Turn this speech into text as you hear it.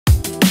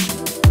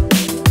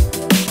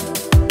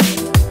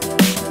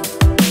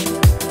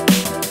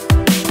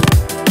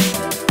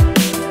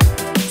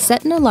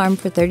Set an alarm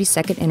for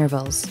 30-second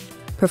intervals.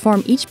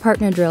 Perform each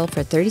partner drill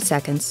for 30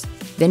 seconds,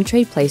 then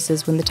trade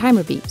places when the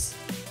timer beeps.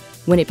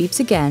 When it beeps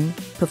again,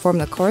 perform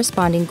the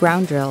corresponding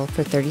ground drill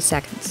for 30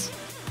 seconds.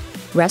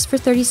 Rest for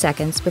 30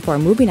 seconds before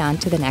moving on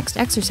to the next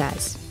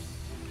exercise.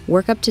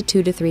 Work up to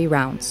 2 to 3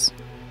 rounds.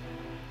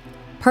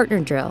 Partner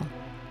drill,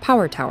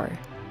 power tower.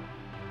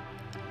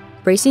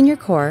 Bracing your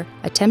core,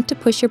 attempt to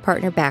push your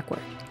partner backward.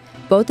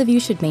 Both of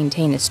you should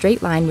maintain a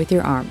straight line with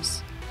your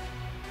arms.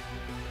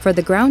 For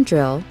the ground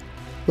drill,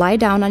 lie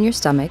down on your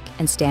stomach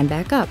and stand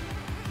back up.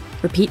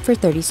 Repeat for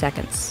 30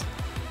 seconds.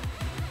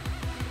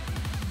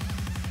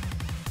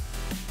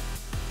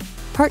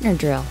 Partner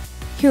drill,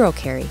 hero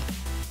carry.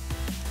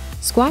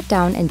 Squat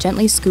down and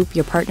gently scoop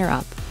your partner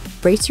up.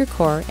 Brace your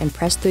core and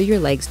press through your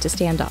legs to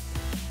stand up.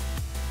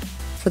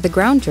 For the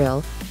ground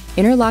drill,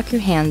 interlock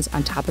your hands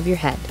on top of your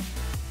head.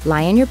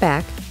 Lie on your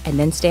back and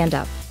then stand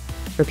up.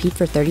 Repeat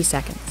for 30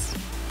 seconds.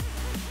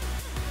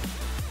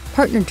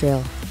 Partner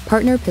drill,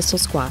 partner pistol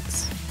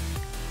squats.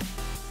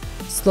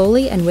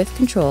 Slowly and with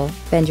control,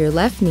 bend your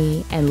left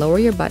knee and lower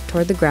your butt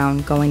toward the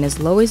ground, going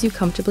as low as you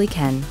comfortably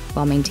can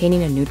while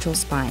maintaining a neutral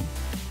spine.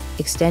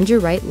 Extend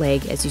your right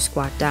leg as you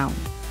squat down.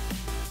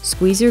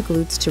 Squeeze your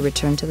glutes to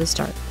return to the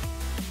start.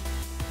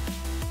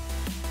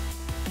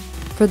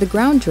 For the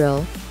ground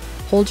drill,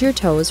 hold your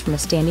toes from a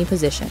standing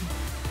position.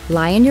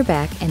 Lie on your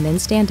back and then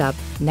stand up,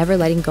 never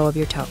letting go of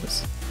your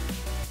toes.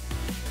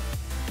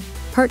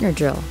 Partner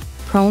drill,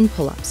 prone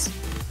pull-ups.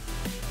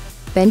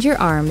 Bend your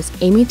arms,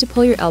 aiming to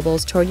pull your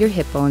elbows toward your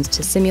hip bones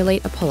to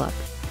simulate a pull-up.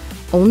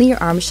 Only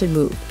your arms should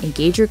move.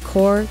 Engage your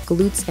core,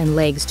 glutes, and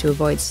legs to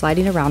avoid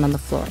sliding around on the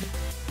floor.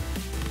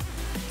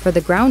 For the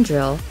ground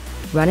drill,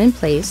 run in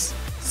place,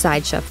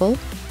 side shuffle,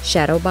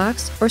 shadow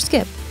box, or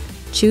skip.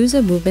 Choose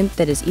a movement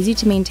that is easy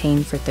to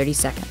maintain for 30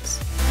 seconds.